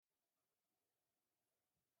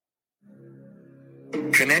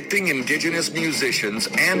Connecting Indigenous musicians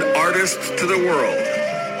and artists to the world.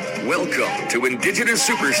 Welcome to Indigenous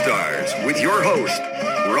Superstars with your host,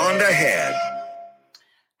 Rhonda Head.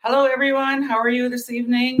 Hello, everyone. How are you this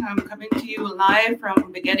evening? I'm coming to you live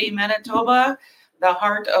from Begetti, Manitoba, the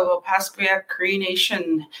heart of Opaskwayak Cree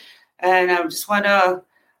Nation. And I just want to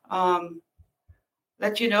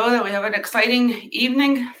let you know that we have an exciting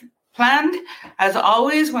evening planned. As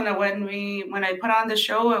always, when I put on the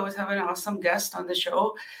show, I always have an awesome guest on the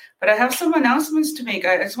show. But I have some announcements to make.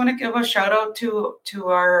 I just want to give a shout out to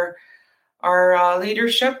our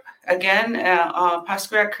leadership again.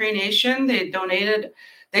 Opaskwayak Cree Nation. They delivered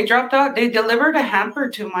a hamper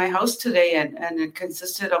to my house today, and it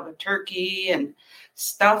consisted of a turkey and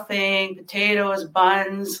stuffing, potatoes,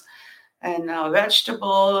 buns, and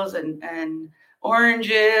vegetables, and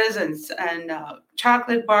oranges, and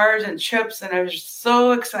chocolate bars and chips. And I was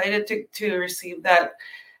so excited to receive that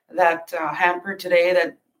hamper today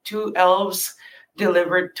that two elves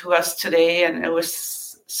delivered to us today, and it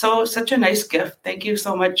was such a nice gift. Thank you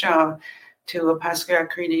so much to Opaskwayak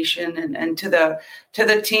Cree Nation and to the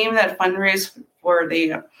team that fundraised for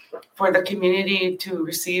the community to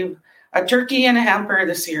receive a turkey and a hamper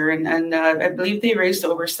this year, and I believe they raised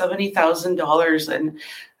over $70,000,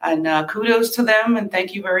 and kudos to them, and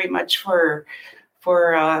thank you very much for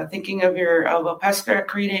thinking of Opaskwayak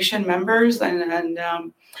Cree Nation members, and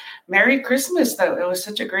Merry Christmas. That it was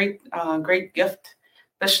such a great gift,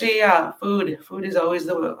 especially food. Food is always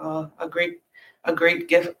a great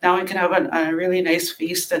gift. Now we can have a really nice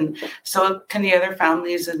feast, and so can the other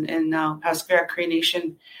families in Opaskwayak Cree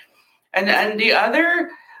Nation. And the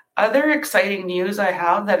other exciting news I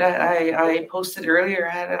have that I posted earlier,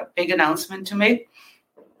 I had a big announcement to make.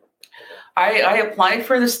 I applied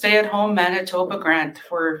for the Stay at Home Manitoba grant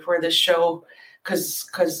for this show because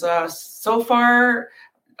so far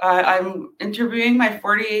I'm interviewing my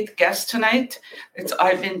 48th guest tonight.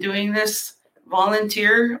 I've been doing this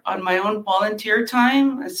volunteer on my own volunteer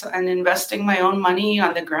time and investing my own money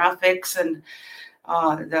on the graphics and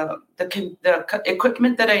the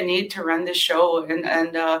equipment that I need to run the show,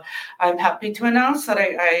 and I'm happy to announce that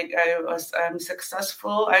I'm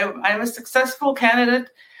successful. I'm a successful candidate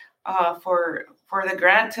for the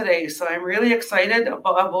grant today, so I'm really excited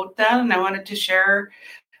about that, and I wanted to share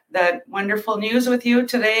that wonderful news with you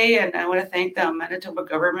today. And I want to thank the Manitoba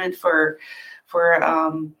government for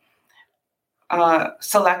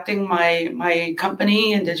selecting my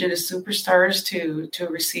company, Indigenous Superstars, to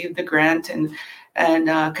receive the grant and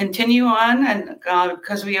continue on, and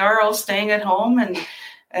because we are all staying at home and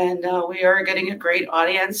we are getting a great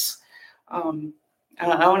audience.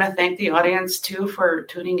 I want to thank the audience too for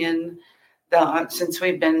tuning in.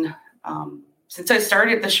 Since I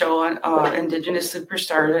started the show on Indigenous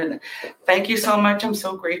Superstar, and thank you so much. I'm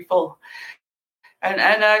so grateful. And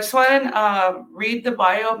I just want to read the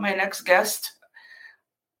bio of my next guest.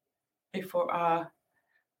 My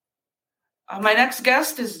next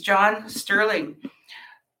guest is John Sterling.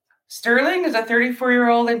 Sterling is a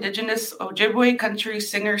 34-year-old Indigenous Ojibwe country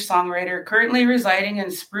singer-songwriter currently residing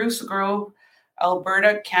in Spruce Grove,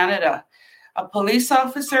 Alberta, Canada. A police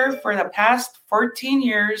officer for the past 14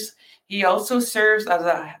 years, he also serves as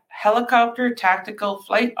a helicopter tactical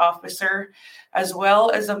flight officer, as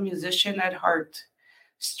well as a musician at heart.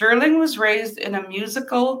 Sterling was raised in a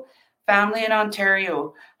musical family in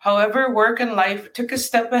Ontario. However, work and life took a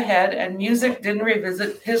step ahead, and music didn't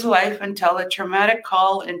revisit his life until a traumatic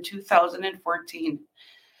call in 2014.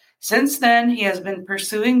 Since then, he has been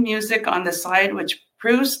pursuing music on the side, which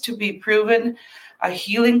proves to be proven a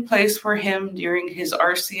healing place for him during his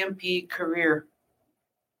RCMP career.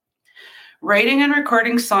 Writing and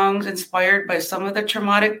recording songs inspired by some of the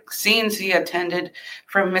traumatic scenes he attended,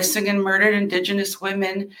 from missing and murdered Indigenous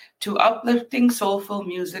women to uplifting soulful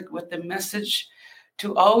music with the message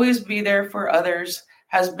to always be there for others,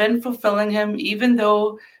 has been fulfilling him, even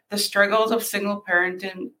though the struggles of single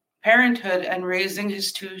parenthood and raising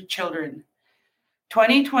his two children.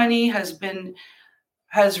 2020 has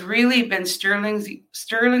really been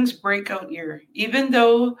Sterling's breakout year. Even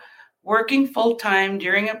though working full-time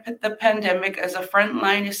during the pandemic as a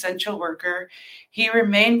frontline essential worker, he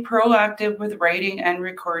remained proactive with writing and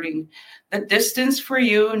recording. The Distance for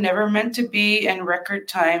You, Never Meant to Be, and Record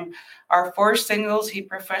Time are 4 singles he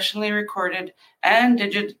professionally recorded and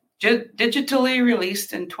digitally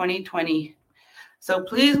released in 2020. So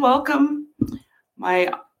please welcome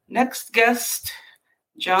my next guest,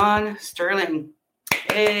 John Sterling.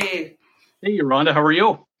 Hey. Hey, Rhonda, how are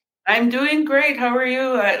you? I'm doing great. How are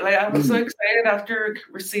you? I'm so excited after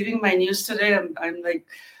receiving my news today.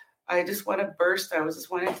 I just want to burst. I was just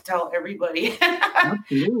wanting to tell everybody.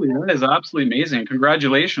 Absolutely. That is absolutely amazing.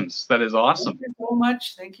 Congratulations. That is awesome. Thank you so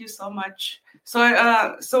much. Thank you so much.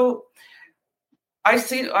 So I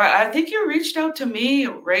see. I think you reached out to me,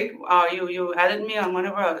 right? You added me on one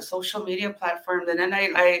of our social media platforms, and then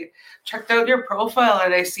I checked out your profile,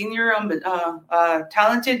 and I seen you're a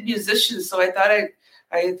talented musician. So I thought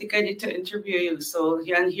I think I need to interview you. So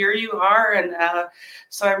and here you are, and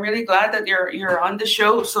so I'm really glad that you're on the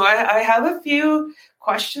show. So I have a few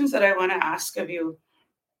questions that I want to ask of you.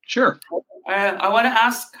 Sure. I want to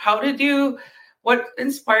ask, what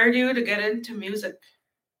inspired you to get into music?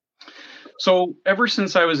 So ever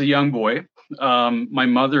since I was a young boy, my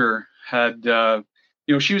mother had,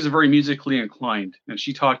 she was very musically inclined, and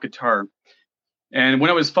she taught guitar. And when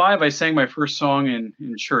I was 5, I sang my first song in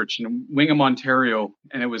church in Wingham, Ontario,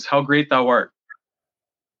 and it was "How Great Thou Art."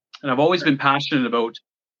 And I've always been passionate about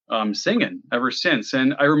singing ever since.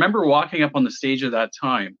 And I remember walking up on the stage at that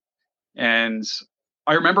time, and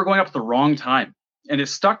I remember going up at the wrong time, and it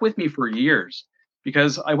stuck with me for years.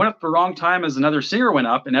 Because I went up the wrong time as another singer went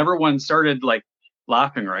up, and everyone started like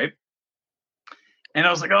laughing, right? And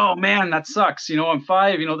I was like, oh man, that sucks. I'm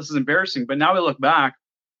 5, this is embarrassing. But now I look back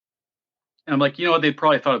and I'm like, they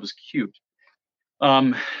probably thought it was cute.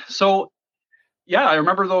 So yeah, I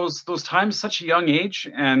remember those times, such a young age,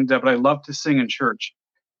 and but I loved to sing in church.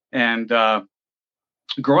 And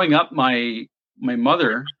growing up, my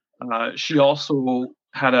mother, she also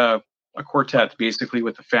had a quartet basically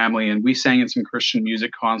with the family, and we sang in some Christian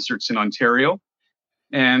music concerts in Ontario,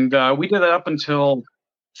 and we did that up until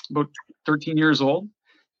about 13 years old.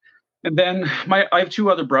 And then I have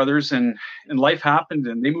 2 other brothers, and life happened,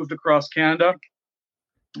 and they moved across Canada,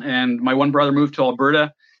 and my one brother moved to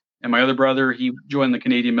Alberta, and my other brother, he joined the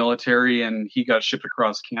Canadian military, and he got shipped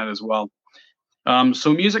across Canada as well.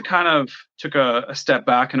 So music kind of took a step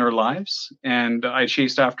back in our lives, and I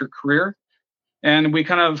chased after career. And we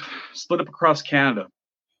kind of split up across Canada.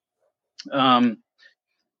 As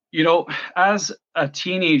a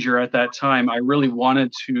teenager at that time, I really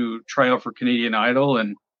wanted to try out for Canadian Idol,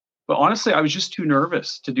 but honestly, I was just too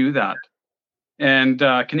nervous to do that. And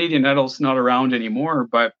Canadian Idol's not around anymore,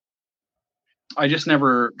 but I just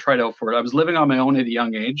never tried out for it. I was living on my own at a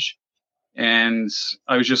young age, and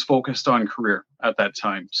I was just focused on career at that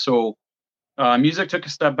time. So music took a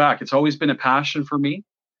step back. It's always been a passion for me.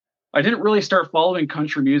 I didn't really start following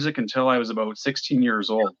country music until I was about 16 years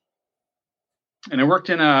old. And I worked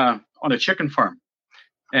on a chicken farm.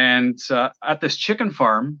 And at this chicken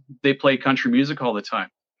farm, they played country music all the time.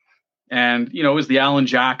 And, it was the Alan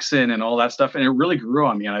Jackson and all that stuff. And it really grew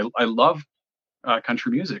on me. And I love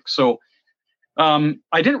country music. So I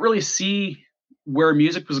didn't really see where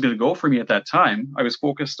music was going to go for me at that time. I was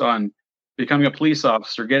focused on becoming a police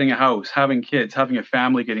officer, getting a house, having kids, having a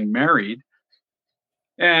family, getting married.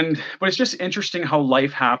 But it's just interesting how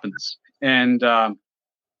life happens, and how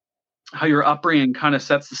your upbringing kind of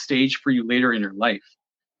sets the stage for you later in your life.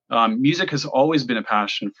 Music has always been a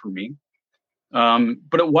passion for me.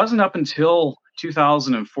 But it wasn't up until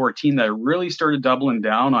 2014 that I really started doubling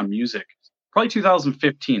down on music, probably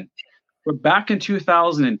 2015. But back in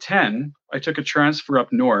 2010, I took a transfer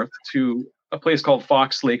up north to a place called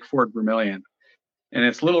Fox Lake, Fort Vermilion. And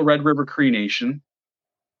it's Little Red River Cree Nation.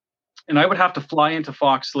 And I would have to fly into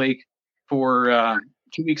Fox Lake for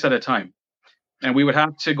 2 weeks at a time. And we would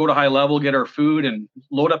have to go to High Level, get our food, and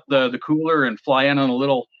load up the cooler and fly in on a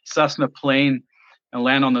little Cessna plane and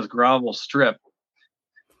land on this gravel strip.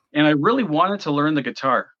 And I really wanted to learn the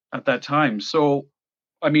guitar at that time. So,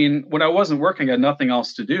 when I wasn't working, I had nothing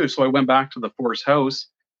else to do. So I went back to the Force House,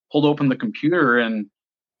 pulled open the computer, and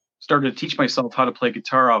started to teach myself how to play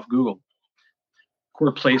guitar off Google.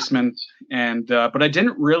 Chord placement, but I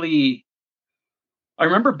didn't really. I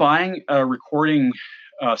remember buying a recording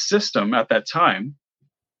system at that time,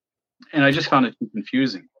 and I just found it too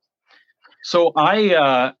confusing. So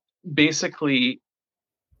I basically,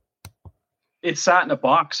 it sat in a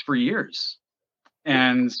box for years,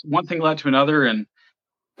 and one thing led to another, and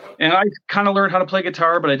I kind of learned how to play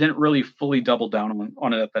guitar, but I didn't really fully double down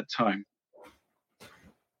on it at that time.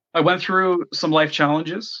 I went through some life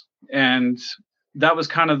challenges, and that was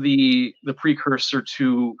kind of the precursor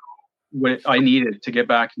to what I needed to get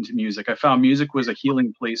back into music. I found music was a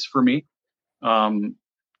healing place for me.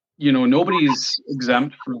 Nobody's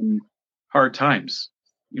exempt from hard times,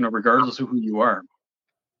 regardless of who you are.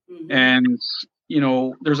 Mm-hmm. And,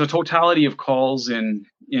 there's a totality of calls in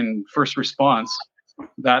first response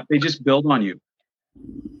that they just build on you.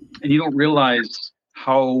 And you don't realize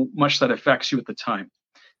how much that affects you at the time.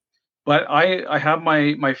 But I had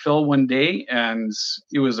my fill one day, and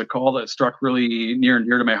it was a call that struck really near and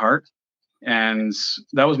dear to my heart, and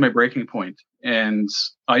that was my breaking point. And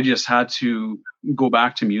I just had to go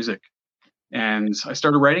back to music, and I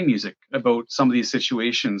started writing music about some of these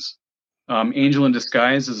situations. "Angel in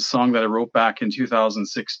Disguise" is a song that I wrote back in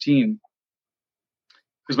 2016.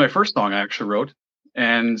 It was my first song I actually wrote,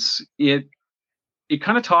 and it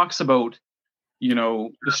kind of talks about,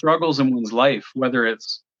 the struggles in one's life, whether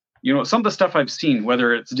it's, some of the stuff I've seen,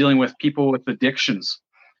 whether it's dealing with people with addictions,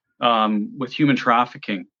 with human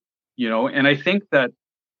trafficking, and I think that,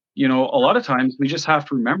 a lot of times we just have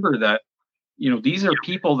to remember that, these are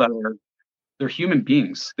people that they're human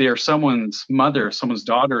beings. They are someone's mother, someone's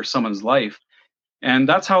daughter, someone's life. And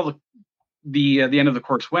that's how the end of the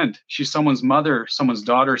course went. She's someone's mother, someone's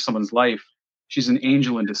daughter, someone's life. She's an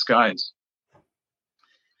angel in disguise.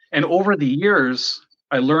 And over the years,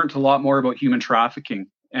 I learned a lot more about human trafficking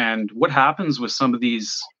and what happens with some of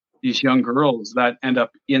these young girls that end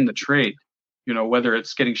up in the trade, whether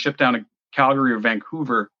it's getting shipped down to Calgary or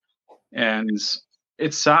Vancouver. And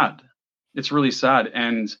it's sad. It's really sad.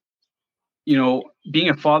 And, being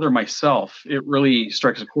a father myself, it really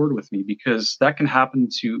strikes a chord with me, because that can happen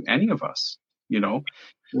to any of us,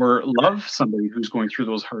 or love somebody who's going through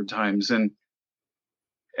those hard times. And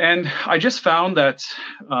I just found that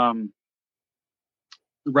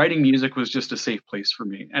writing music was just a safe place for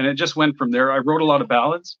me. And it just went from there. I wrote a lot of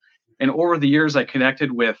ballads. And over the years, I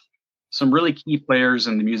connected with some really key players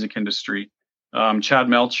in the music industry. Chad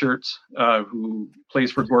Melchert, who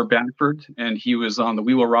plays for Gord Bamford, and he was on the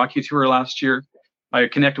We Will Rock You tour last year. I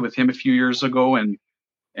connected with him a few years ago, and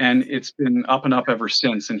it's been up and up ever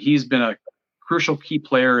since. And he's been a crucial key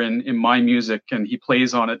player in my music, and he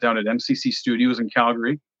plays on it down at MCC Studios in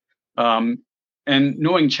Calgary. And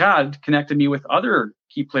knowing Chad connected me with other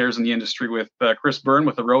key players in the industry, with Chris Byrne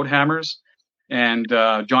with the Roadhammers, and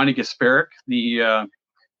Johnny Gasparic,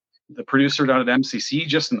 the producer down at MCC,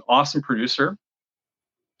 just an awesome producer.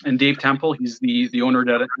 And Dave Temple, he's the owner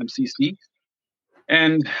down at MCC.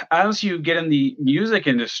 And as you get in the music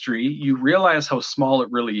industry, you realize how small it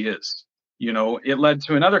really is. It led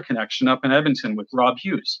to another connection up in Edmonton with Rob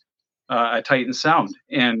Hughes at Titan Sound.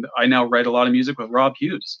 And I now write a lot of music with Rob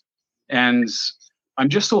Hughes. And I'm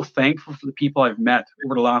just so thankful for the people I've met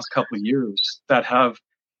over the last couple of years that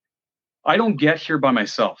I don't get here by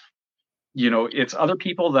myself. It's other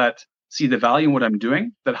people that see the value in what I'm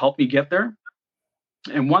doing that help me get there.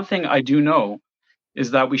 And one thing I do know is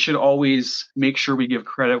that we should always make sure we give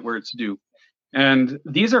credit where it's due. And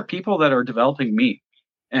these are people that are developing me.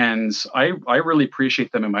 And I really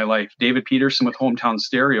appreciate them in my life. David Peterson with Hometown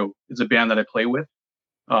Stereo is a band that I play with.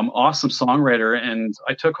 Awesome songwriter. And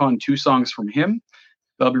I took on 2 songs from him.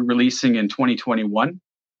 They'll be releasing in 2021.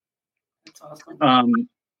 That's awesome.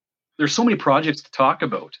 There's so many projects to talk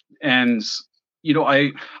about. And,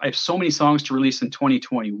 I have so many songs to release in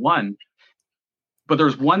 2021. But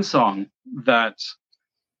there's one song that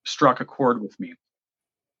struck a chord with me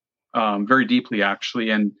very deeply,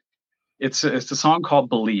 actually. And it's a song called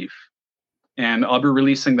Believe. And I'll be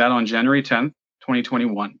releasing that on January 10th,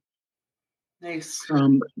 2021. Nice.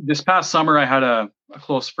 This past summer, I had a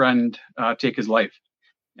close friend take his life.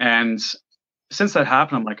 And since that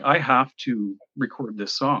happened, I'm like, I have to record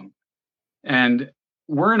this song. And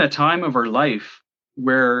we're in a time of our life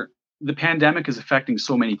where the pandemic is affecting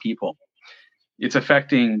so many people. It's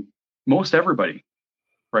affecting most everybody,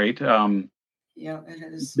 right? Yeah,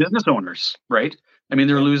 it is. Business owners, right? I mean,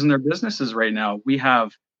 they're losing their businesses right now. We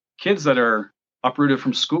have kids that are uprooted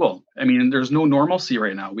from school. I mean, there's no normalcy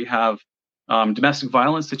right now. We have domestic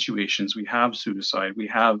violence situations. We have suicide. We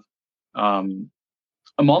have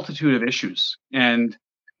a multitude of issues. And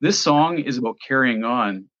this song is about carrying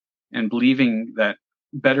on and believing that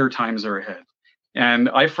better times are ahead. And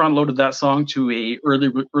I front loaded that song to a early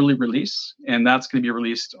release, and that's going to be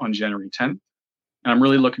released on January 10th. And I'm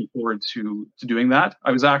really looking forward to doing that.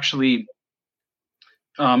 I was actually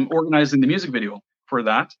organizing the music video for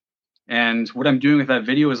that. And what I'm doing with that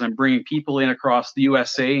video is I'm bringing people in across the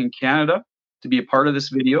USA and Canada to be a part of this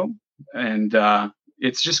video. And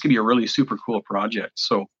it's just going to be a really super cool project.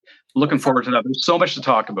 So looking forward to that. There's so much to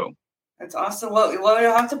talk about. That's awesome. Well,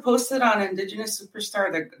 you'll have to post it on Indigenous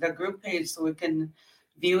Superstar, the group page, so we can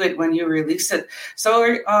view it when you release it. So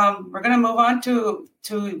we're going to move on to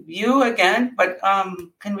you again, but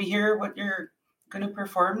can we hear what you're going to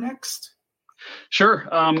perform next? Sure.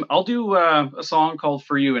 I'll do a song called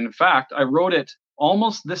For You. And in fact, I wrote it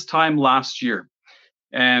almost this time last year.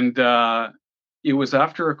 And it was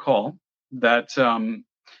after a call that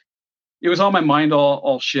it was on my mind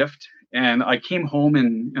all shift. And I came home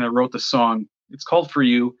and I wrote the song. It's called For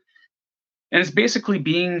You. And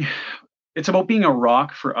it's about being a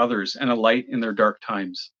rock for others and a light in their dark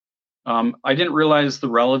times. I didn't realize the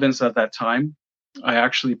relevance at that time. I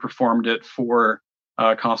actually performed it for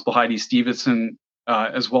Constable Heidi Stevenson,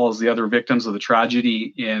 as well as the other victims of the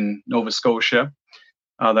tragedy in Nova Scotia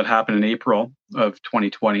that happened in April of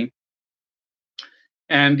 2020.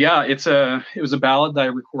 And yeah, it was a ballad that I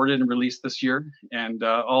recorded and released this year, and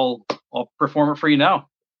I'll perform it for you now.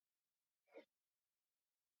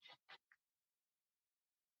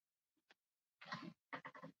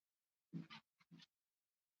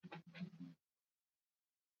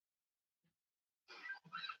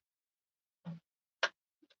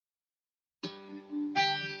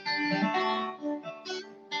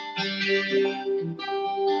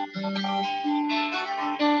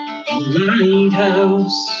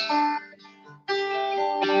 Lighthouse,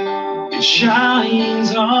 it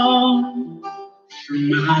shines on for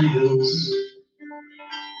miles.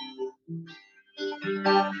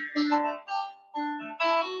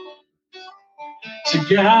 To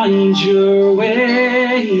guide your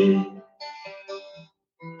way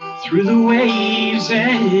through the waves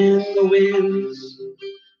and the winds.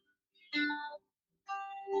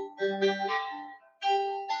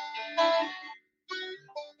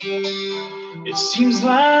 It seems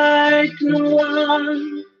like no one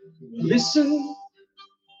will listen,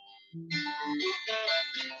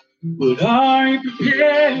 but are you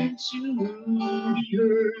prepared to be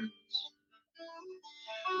heard?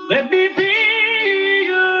 Let me be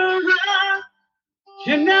your rock,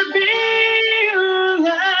 can I be your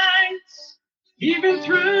light, even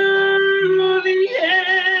through the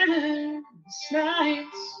endless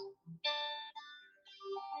nights?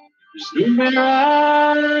 There's nowhere I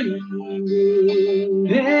wouldn't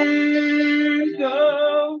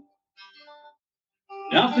go,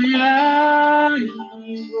 nothing I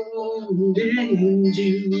wouldn't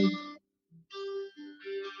do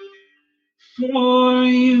for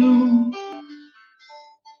you.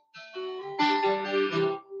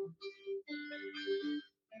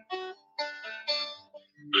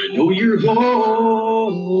 I know you're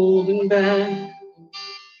holding back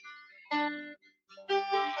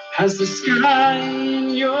as the sky in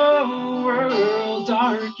your world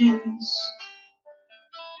darkens,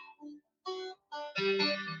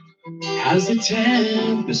 as the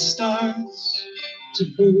tempest starts to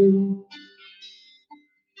burn,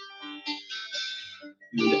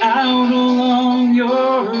 and out along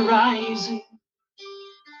your horizon,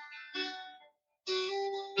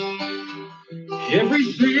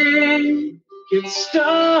 everything gets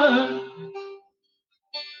stuck.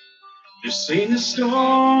 This ain't a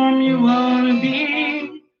storm you wanna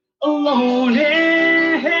be alone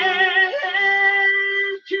in.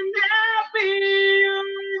 Can I be your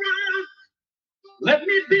rock? Let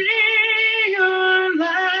me be your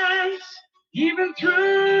light, even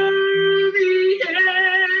through the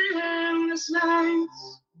endless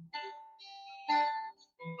nights.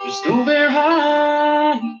 There's nowhere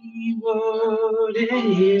I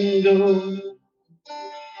wouldn't go,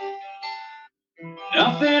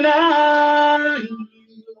 nothing I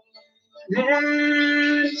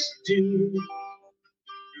wouldn't do,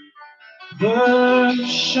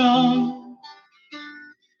 push on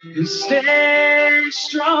and stay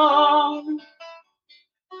strong,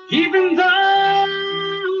 even though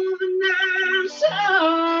the nights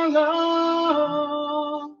are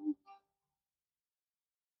long.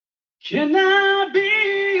 Can I be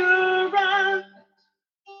your rock?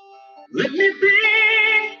 Let me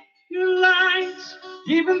be your light,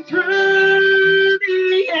 even through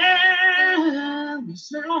the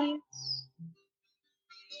endless nights.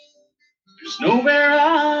 There's nowhere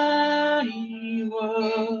I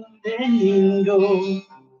wouldn't go,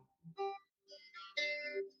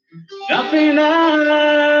 nothing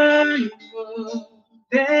I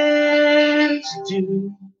wouldn't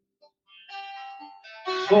do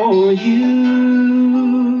for you.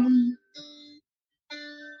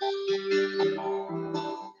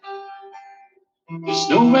 There's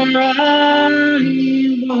nowhere I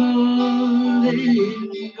wouldn't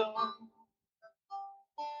go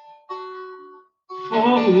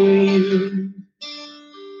for you.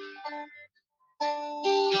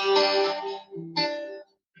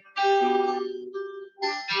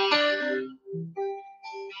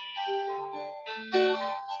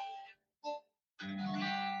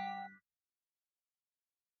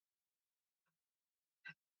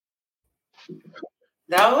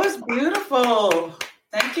 That was beautiful.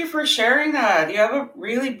 Thank you for sharing that. You have a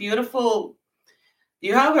really beautiful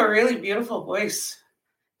voice.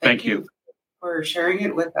 Thank you for sharing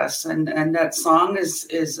it with us. And that song is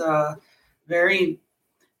very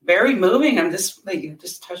very moving. I'm just like, it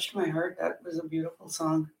just touched my heart. That was a beautiful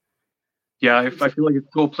song. Yeah, I feel like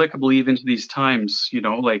it's so applicable even to these times, it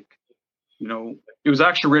was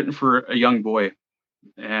actually written for a young boy.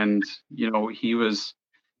 And,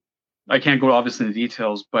 I can't go obviously into the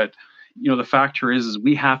details, but, the factor is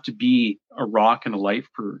we have to be a rock and a light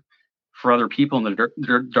for other people in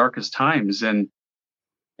their darkest times. And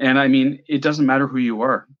I mean, it doesn't matter who you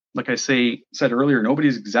are. Like I said earlier,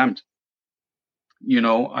 nobody's exempt.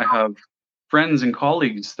 I have friends and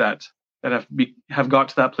colleagues that have got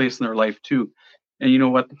to that place in their life too. And you know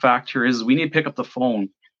what the factor is? We need to pick up the phone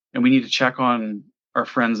and we need to check on our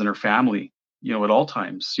friends and our family, at all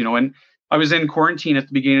times. And I was in quarantine at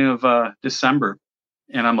the beginning of December,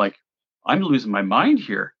 and I'm like, I'm losing my mind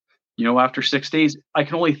here. After 6 days, I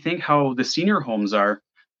can only think how the senior homes are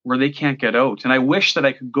where they can't get out. And I wish that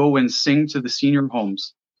I could go and sing to the senior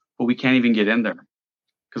homes, but we can't even get in there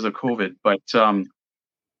because of COVID. But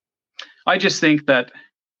I just think that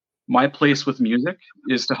my place with music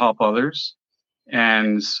is to help others,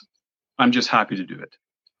 and I'm just happy to do it.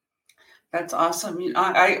 That's awesome.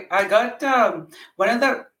 I got one of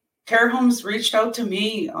the care homes reached out to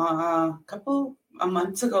me a couple of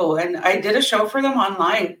months ago, and I did a show for them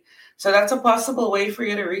online. So that's a possible way for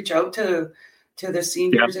you to reach out to the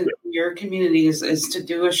seniors in your community is to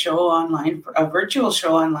do a show online, a virtual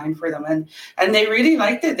show online for them. And they really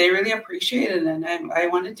liked it. They really appreciated it. And I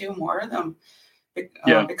want to do more of them.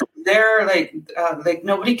 Because they're like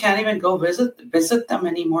nobody can even go visit them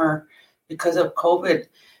anymore because of COVID,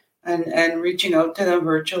 and reaching out to them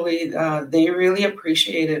virtually, they really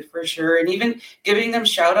appreciate it for sure. And even giving them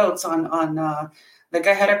shout outs on like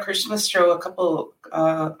I had a Christmas show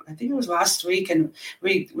I think it was last week, and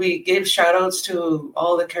we gave shout outs to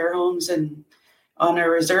all the care homes and on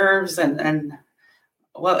our reserves and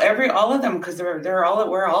well, all of them, because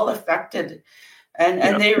we're all affected.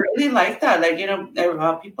 And they really like that. Like,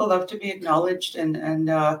 people love to be acknowledged. And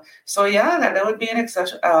so, that would be a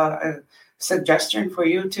suggestion for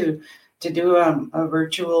you to do a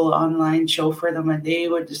virtual online show for them. And they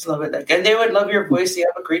would just love it. And they would love your voice. You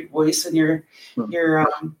have a great voice, and your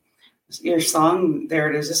song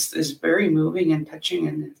there is very moving and touching.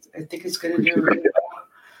 And I think it's going to do really well.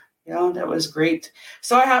 Yeah, that was great.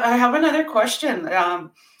 So I have another question.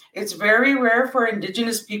 It's very rare for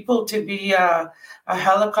Indigenous people to be a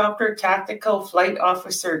helicopter tactical flight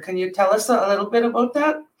officer. Can you tell us a little bit about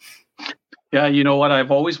that? Yeah, you know what?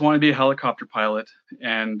 I've always wanted to be a helicopter pilot.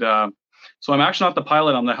 And so I'm actually not the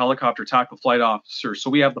pilot. I'm the helicopter tactical flight officer. So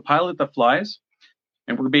we have the pilot that flies,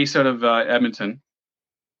 and we're based out of Edmonton.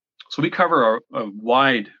 So we cover a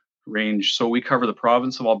wide range. So we cover the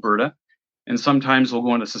province of Alberta, and sometimes we'll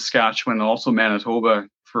go into Saskatchewan and also Manitoba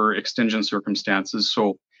for extingent circumstances.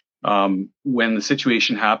 So when the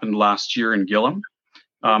situation happened last year in Gillam,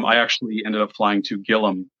 I actually ended up flying to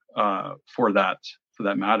Gillam for that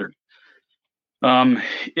matter.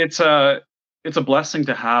 It's a blessing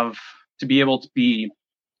to be able to be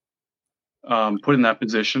put in that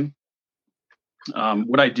position.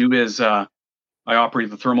 What I do is I operate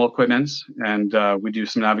the thermal equipment, and we do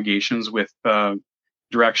some navigations with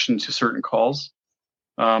direction to certain calls.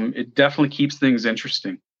 It definitely keeps things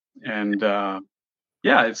interesting, and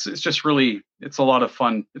it's just really, it's a lot of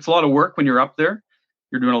fun. It's a lot of work when you're up there.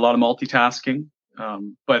 You're doing a lot of multitasking,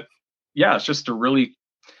 but it's just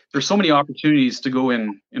there's so many opportunities to go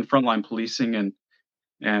in frontline policing,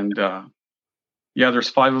 and there's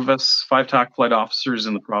 5 of us, 5 TAC flight officers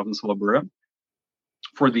in the province of Alberta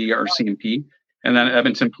for the RCMP, and then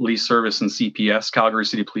Edmonton Police Service and CPS, Calgary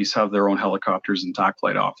City Police, have their own helicopters and TAC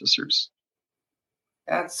flight officers.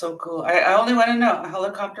 That's so cool. I only went in a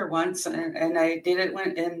helicopter once, and I did it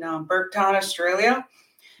in Burketown, Australia.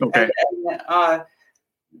 Okay. And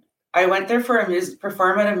I went there for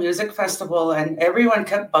perform at a music festival, and everyone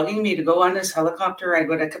kept bugging me to go on this helicopter ride,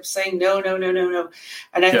 but I kept saying no.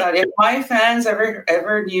 And I thought, if my fans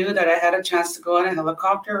ever knew that I had a chance to go on a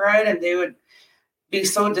helicopter ride, and they would be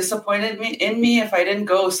so disappointed in me if I didn't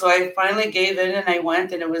go. So I finally gave in, and I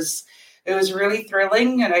went, and it was really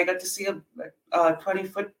thrilling, and I got to see a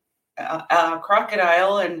 20-foot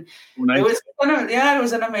crocodile, and nice. It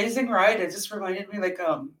was an amazing ride. It just reminded me they're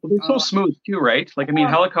so smooth too, right? Like, I mean,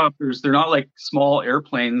 helicopters, they're not like small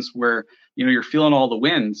airplanes where you're feeling all the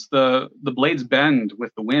winds. The blades bend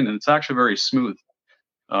with the wind, and it's actually very smooth.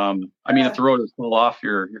 I mean, if the road is full off,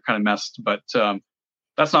 you're kind of messed, but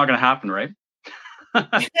that's not going to happen, right?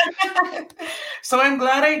 So I'm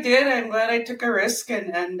glad I did. I'm glad I took a risk,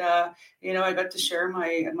 and I got to share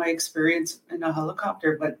my experience in a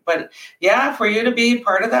helicopter. But for you to be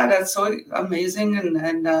part of that, that's so amazing,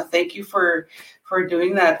 and thank you for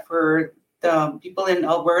doing that for the people in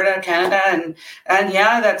Alberta, Canada, and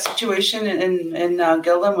yeah, that situation in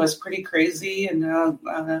Gillam was pretty crazy, and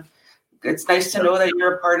it's nice to know that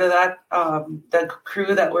you're a part of that. The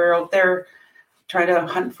crew that were out there trying to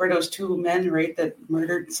hunt for those two men, right, that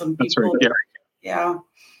murdered some people. That's right.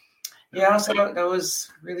 Yeah. So that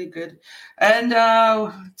was really good. And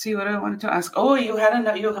let's see what I wanted to ask. Oh, you have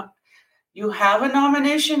a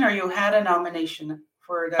nomination, or you had a nomination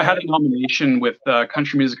for that? I had a nomination with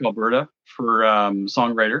Country Music Alberta for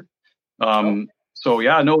songwriter. So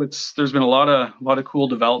yeah, no, there's been a lot of cool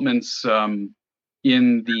developments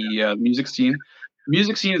in the music scene. The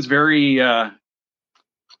music scene is very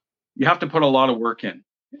you have to put a lot of work in,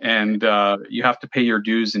 and you have to pay your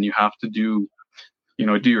dues, and you have to do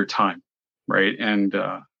your time, right? And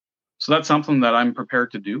so that's something that I'm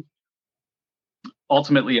prepared to do.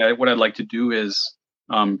 Ultimately, what I'd like to do is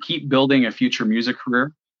keep building a future music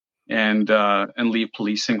career, and leave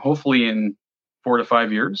policing. Hopefully, in 4 to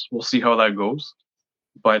 5 years, we'll see how that goes.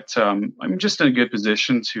 But I'm just in a good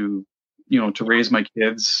position to raise my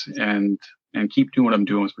kids and keep doing what I'm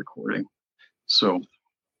doing with recording. So,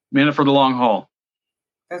 I'm in it for the long haul.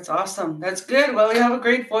 That's awesome. That's good. Well, you have a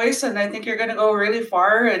great voice, and I think you're going to go really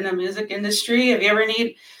far in the music industry. If you ever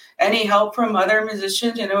need any help from other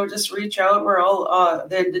musicians, just reach out. We're all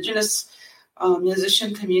the Indigenous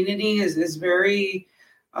musician community is very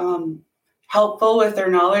helpful with their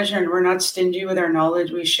knowledge, and we're not stingy with our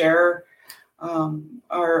knowledge. We share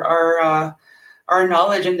our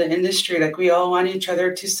knowledge in the industry. Like, we all want each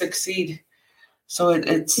other to succeed. So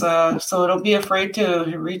so don't be afraid to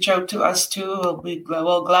reach out to us too.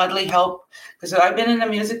 We'll gladly help, because I've been in the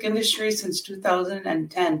music industry since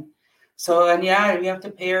 2010. So, and yeah, we have to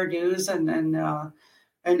pay our dues, and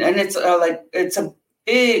it's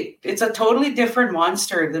it's a totally different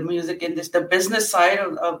monster, the music industry, the business side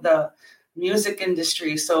of the music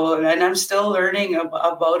industry. So, and I'm still learning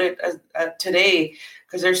about it today,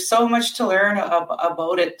 because there's so much to learn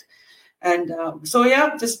about it. And so,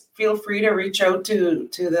 yeah, just feel free to reach out to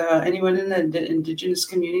anyone in the Indigenous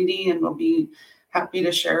community, and we'll be happy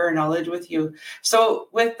to share our knowledge with you. So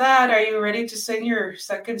with that, are you ready to sing your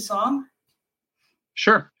second song?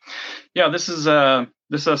 Sure. Yeah, this is a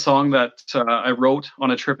song that I wrote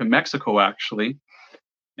on a trip in Mexico, actually.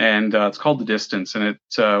 And it's called The Distance, and it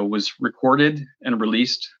was recorded and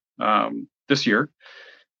released this year.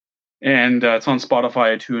 And it's on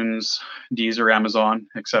Spotify, iTunes, Deezer, Amazon,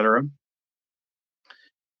 etc.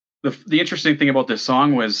 The interesting thing about this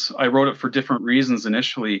song was I wrote it for different reasons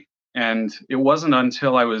initially, and it wasn't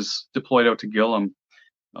until I was deployed out to Gillam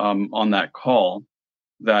on that call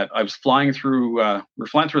that I was flying through. We're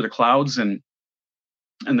flying through the clouds, and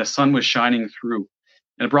the sun was shining through,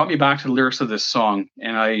 and it brought me back to the lyrics of this song.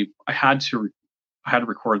 And I had to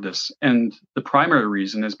record this, and the primary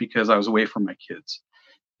reason is because I was away from my kids,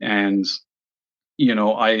 and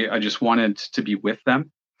I just wanted to be with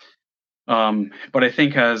them. But I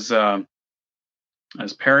think as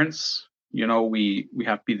parents, we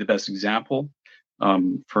have to be the best example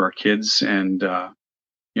for our kids, and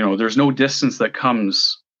there's no distance that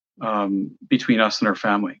comes between us and our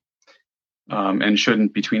family, and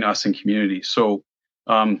shouldn't between us and community. So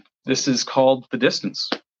this is called The Distance.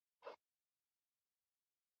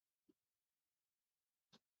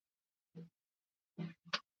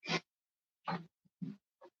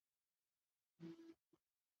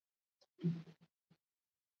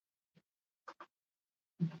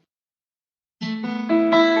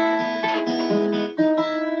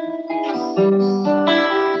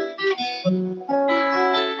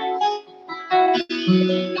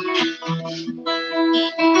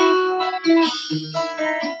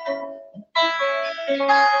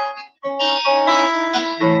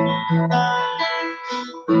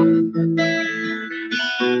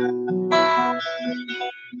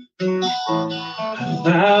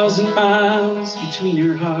 1,000 miles between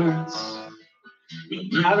your hearts.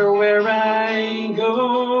 No matter where I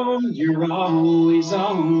go, you're always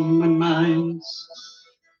on my mind.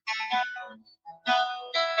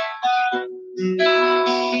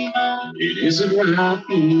 It isn't right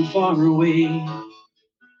being far away.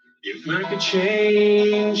 If I could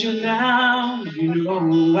change you now, I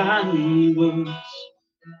would.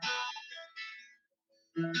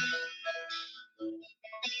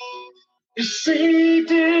 You say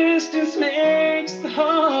distance makes the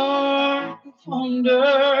heart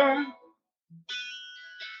wonder.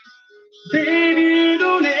 Baby, you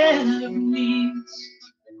don't ever need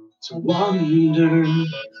to wonder.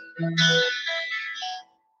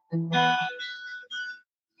 And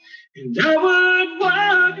I would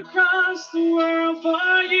walk across the world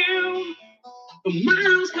for you, but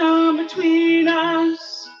miles come between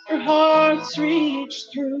us, our hearts reach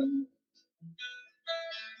through.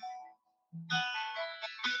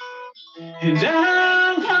 And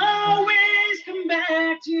I'll always come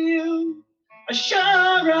back to you, as sure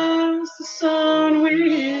as the sun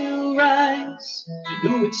will rise. You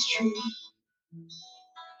know it's true.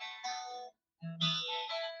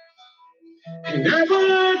 And I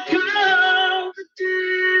would go the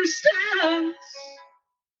distance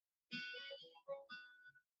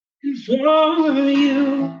for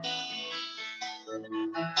you.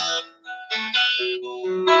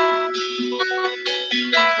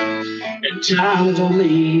 And time don't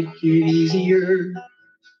make it easier.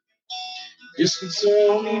 Distance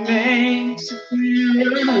only makes it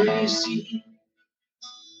clearer, you see.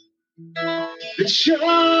 But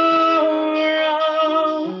you're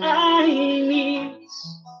all I need.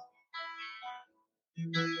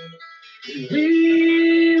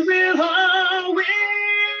 We will always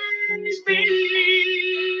be,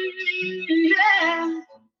 yeah.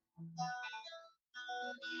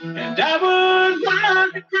 And I would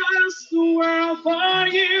walk across the world for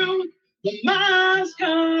you. The miles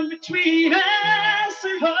come between us,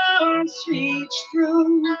 our hearts reach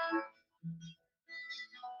through.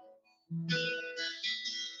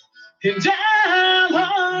 And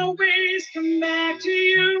I'll always come back to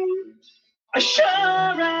you, as sure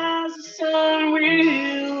as the sun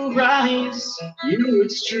will rise. You know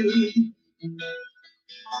it's true.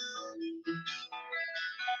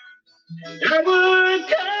 I would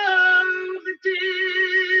go the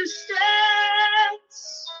distance,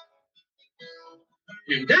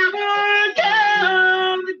 and I would go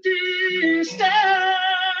the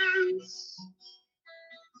distance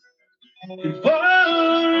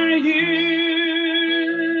for you.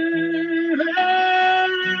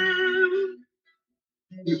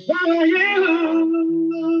 For you.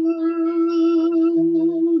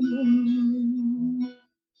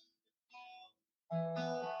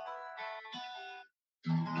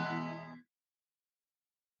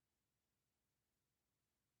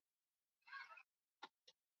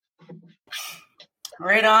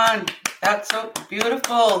 Right on. That's so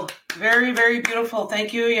beautiful. Very, very beautiful.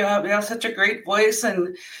 Thank you. You have such a great voice,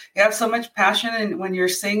 and you have so much passion when you're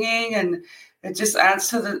singing, and it just adds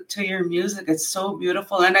to your music. It's so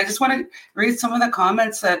beautiful. And I just want to read some of the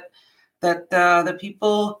comments that the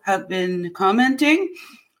people have been commenting.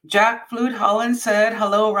 Jack Flute Holland said,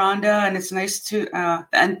 "Hello, Rhonda, and it's nice to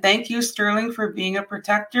and thank you, Sterling, for being a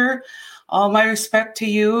protector. All my respect to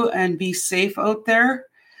you, and be safe out there."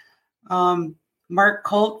 Mark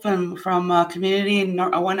Colt from community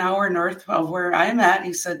 1 hour north of where I'm at,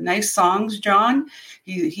 he said, "Nice songs, John."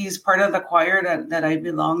 He's part of the choir that I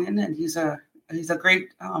belong in, and he's a great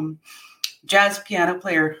jazz piano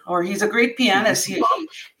player, or he's a great pianist.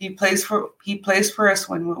 He plays for us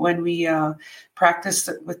when we practice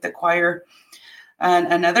with the choir.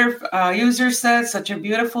 And another user said, "Such a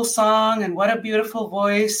beautiful song, and what a beautiful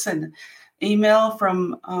voice." And email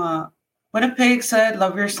from Winnipeg said,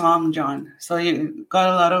 "Love your song, John." So you got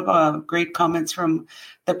a lot of great comments from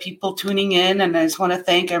the people tuning in, and I just want to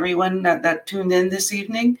thank everyone that tuned in this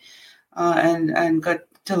evening and got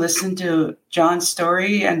to listen to John's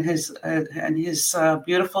story and his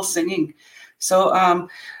beautiful singing. So,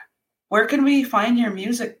 where can we find your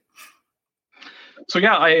music? So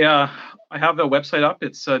yeah, I have the website up.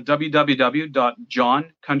 It's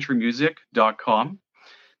www.johncountrymusic.com.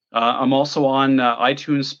 I'm also on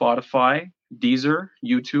iTunes, Spotify, Deezer,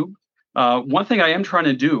 YouTube. One thing I am trying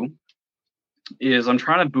to do is I'm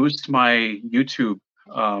trying to boost my YouTube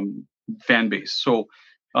fan base. So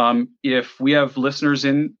if we have listeners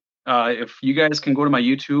in, if you guys can go to my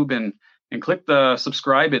YouTube and click the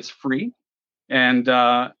subscribe, it's free. And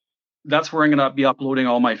that's where I'm going to be uploading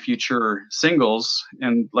all my future singles.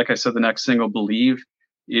 And like I said, the next single, Believe,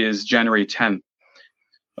 is January 10th.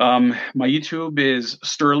 My YouTube is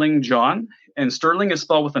Sterling John, and Sterling is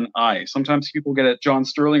spelled with an I. Sometimes people get it John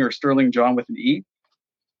Sterling or Sterling John with an E,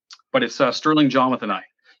 but it's Sterling John with an I.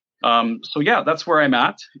 So yeah, that's where I'm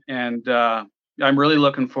at, and I'm really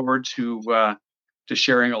looking forward to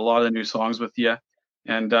sharing a lot of the new songs with you.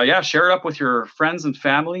 And yeah, share it up with your friends and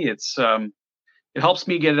family. It's it helps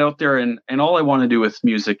me get it out there, and all I want to do with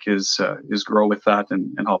music is grow with that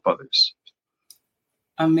and help others.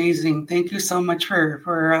 Amazing. Thank you so much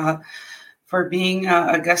for being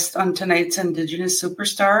a guest on tonight's Indigenous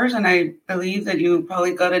Superstars. And I believe that you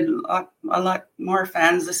probably got a lot more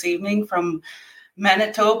fans this evening from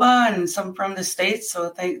Manitoba and some from the States. So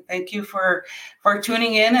thank you for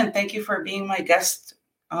tuning in, and thank you for being my guest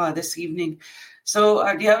this evening. So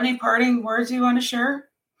do you have any parting words you want to share?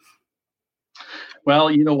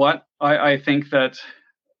 Well, you know what? I think that,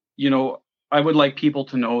 I would like people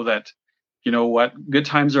to know that, you know what, good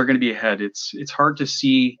times are going to be ahead. It's hard to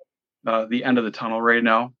see the end of the tunnel right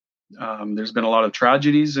now. There's been a lot of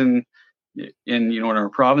tragedies in in our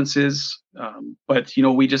provinces, but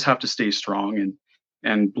we just have to stay strong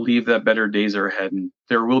and believe that better days are ahead, and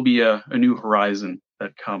there will be a new horizon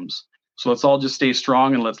that comes. So let's all just stay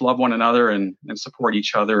strong and let's love one another and support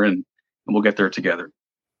each other, and we'll get there together.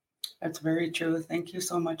 That's very true. Thank you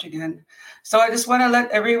so much again. So I just want to let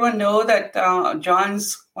everyone know that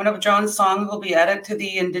one of John's songs will be added to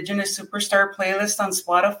the Indigenous Superstar playlist on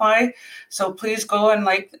Spotify. So please go and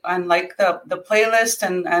like the playlist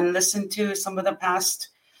and listen to some of the past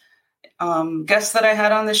guests that I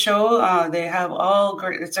had on the show. They have all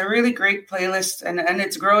great. It's a really great playlist, and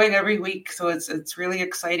it's growing every week. So it's really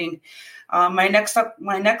exciting. My next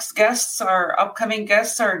upcoming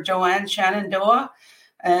guests are Joanne Shenandoah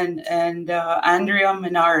and Andrea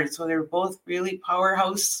Menard. So they're both really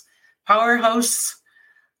powerhouse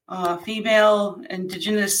female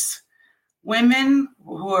Indigenous women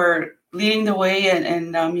who are leading the way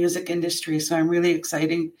in music industry. So I'm really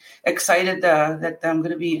excited that I'm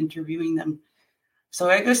going to be interviewing them.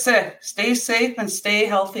 So I just say, stay safe and stay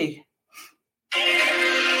healthy.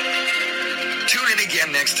 Tune in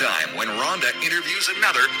again next time when Rhonda interviews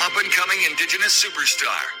another up-and-coming Indigenous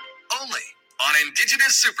superstar. Only on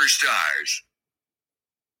Indigenous Superstars.